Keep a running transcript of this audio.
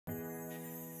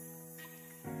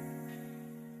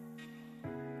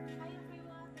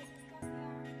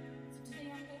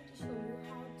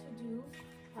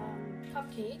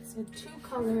cupcakes with two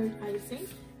colored icing.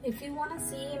 If you want to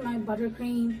see my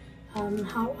buttercream,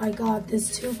 how I got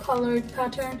this two colored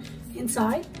pattern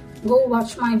inside, go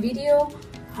watch my video.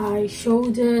 I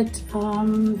showed it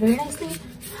very nicely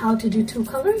how to do two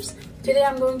colors. Today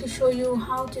I'm going to show you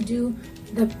how to do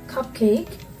the cupcake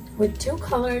with two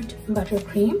colored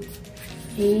buttercream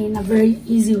in a very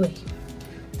easy way.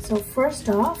 So first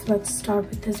off, let's start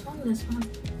with this one. This one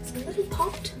is a little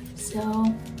popped,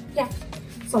 so yeah.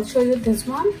 So I'll show you this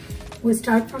one. We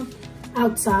start from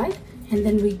outside and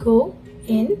then we go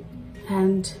in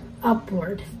and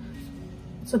upward.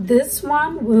 So this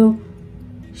one will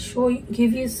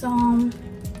give you some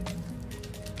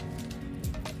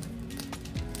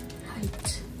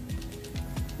height.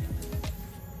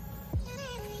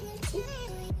 See?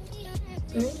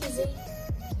 Very easy.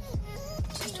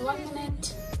 Just 1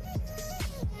 minute.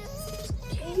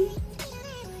 Okay.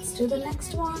 Let's do the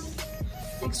next one.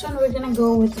 Next one, we're gonna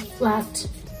go with a flat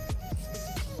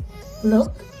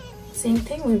look. Same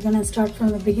thing, we're gonna start from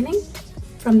the beginning,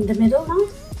 from the middle now,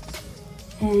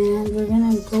 and we're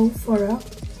gonna go for a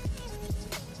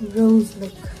rose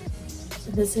look.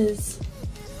 So this is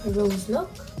a rose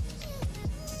look.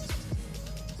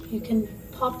 You can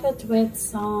pop it with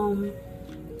some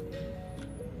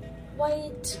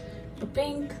white or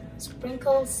pink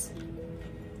sprinkles.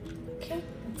 Okay,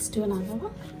 let's do another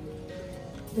one.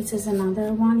 This is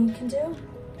another one you can do.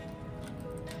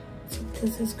 So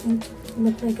this is going to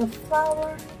look like a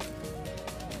flower.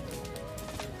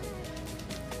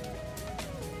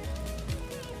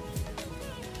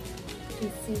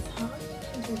 This is how you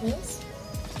can do this.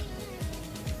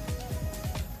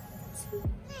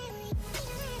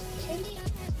 Okay.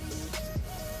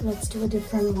 Let's do a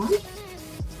different one.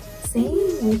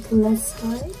 Same with less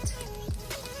height.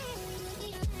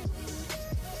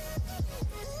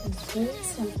 Very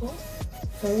simple,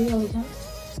 very elegant.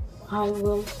 I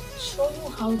will show you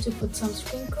how to put some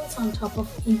sprinkles on top of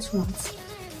each one.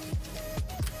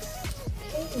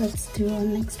 Okay, let's do our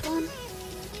next one.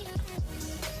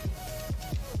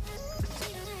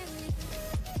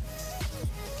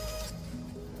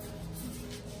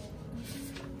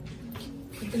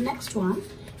 For the next one,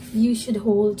 you should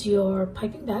hold your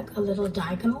piping bag a little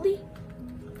diagonally.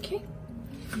 Okay,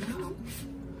 now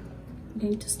I'm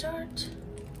going to start.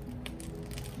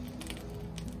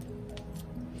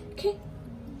 Okay,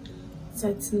 so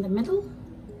it's in the middle,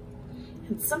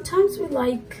 and sometimes we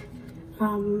like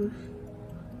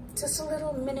just a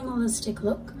little minimalistic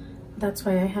look. That's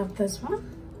why I have this one.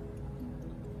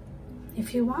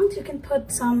 If you want, you can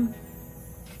put some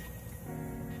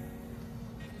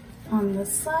on the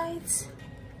sides.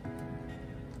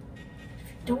 If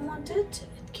you don't want it,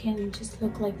 it can just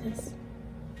look like this.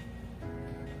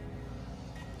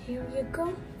 Here you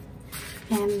go.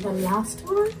 And the last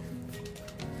one.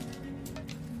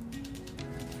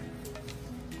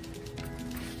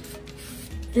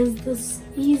 Is this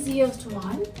easiest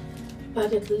one,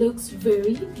 but it looks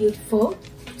very beautiful.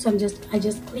 So I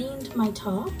just cleaned my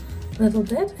top a little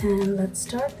bit, and let's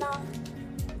start now.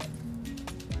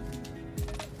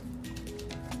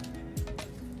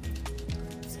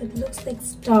 So it looks like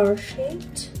star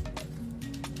shaped.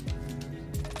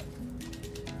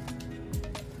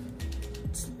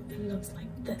 It looks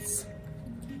like this.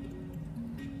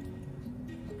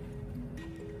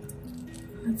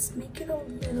 Let's make it a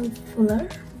little fuller.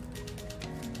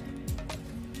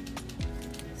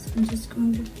 So I'm just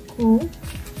going to go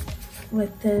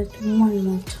with it one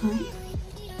more time.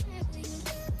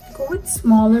 Go with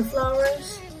smaller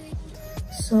flowers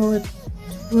so it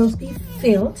will be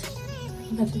filled,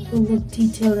 but it will look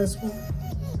detailed as well.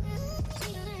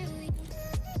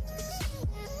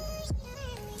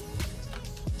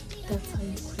 That's how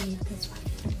you create this one.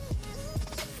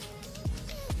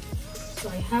 So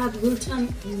I had Wilton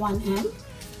 1M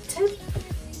tip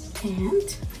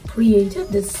and created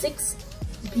the 6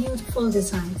 beautiful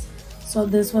designs. So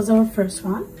this was our first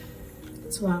one.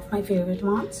 It's one of my favorite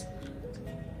ones.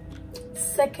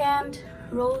 Second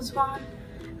rose one.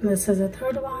 This is a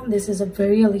third one. This is a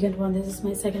very elegant one. This is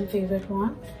my second favorite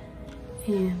one.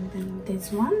 And then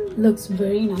this one looks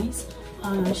very nice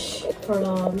for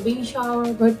a baby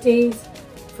shower, birthdays,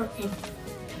 for anything.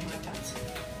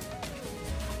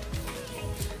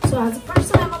 So as a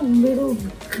person, I'm a little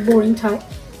boring type.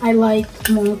 I like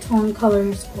monotone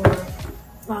colors, or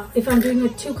if I'm doing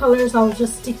with 2 colors, I'll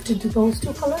just stick to those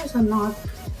 2 colors and not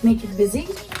make it busy.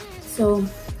 So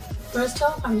first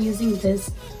off, I'm using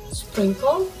this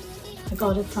sprinkle. I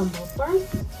got it from Wilton.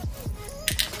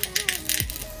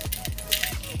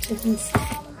 Taking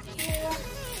some here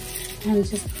and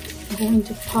just going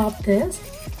to pop this.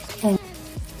 And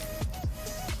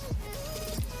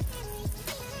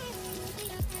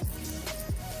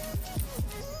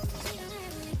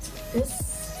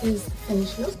this is the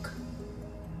finished look.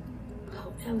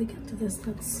 How elegant this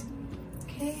looks.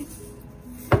 Okay,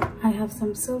 I have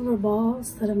some silver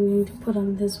balls that I'm going to put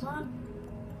on this one.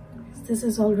 This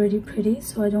is already pretty,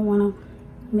 so I don't want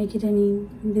to make it any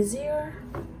busier.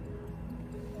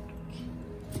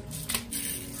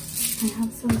 I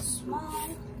have some small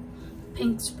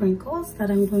pink sprinkles that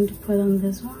I'm going to put on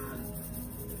this one.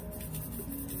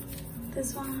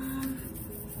 This one,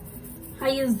 I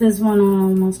use this one on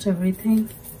almost everything.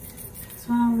 This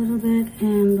one a little bit,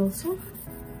 and also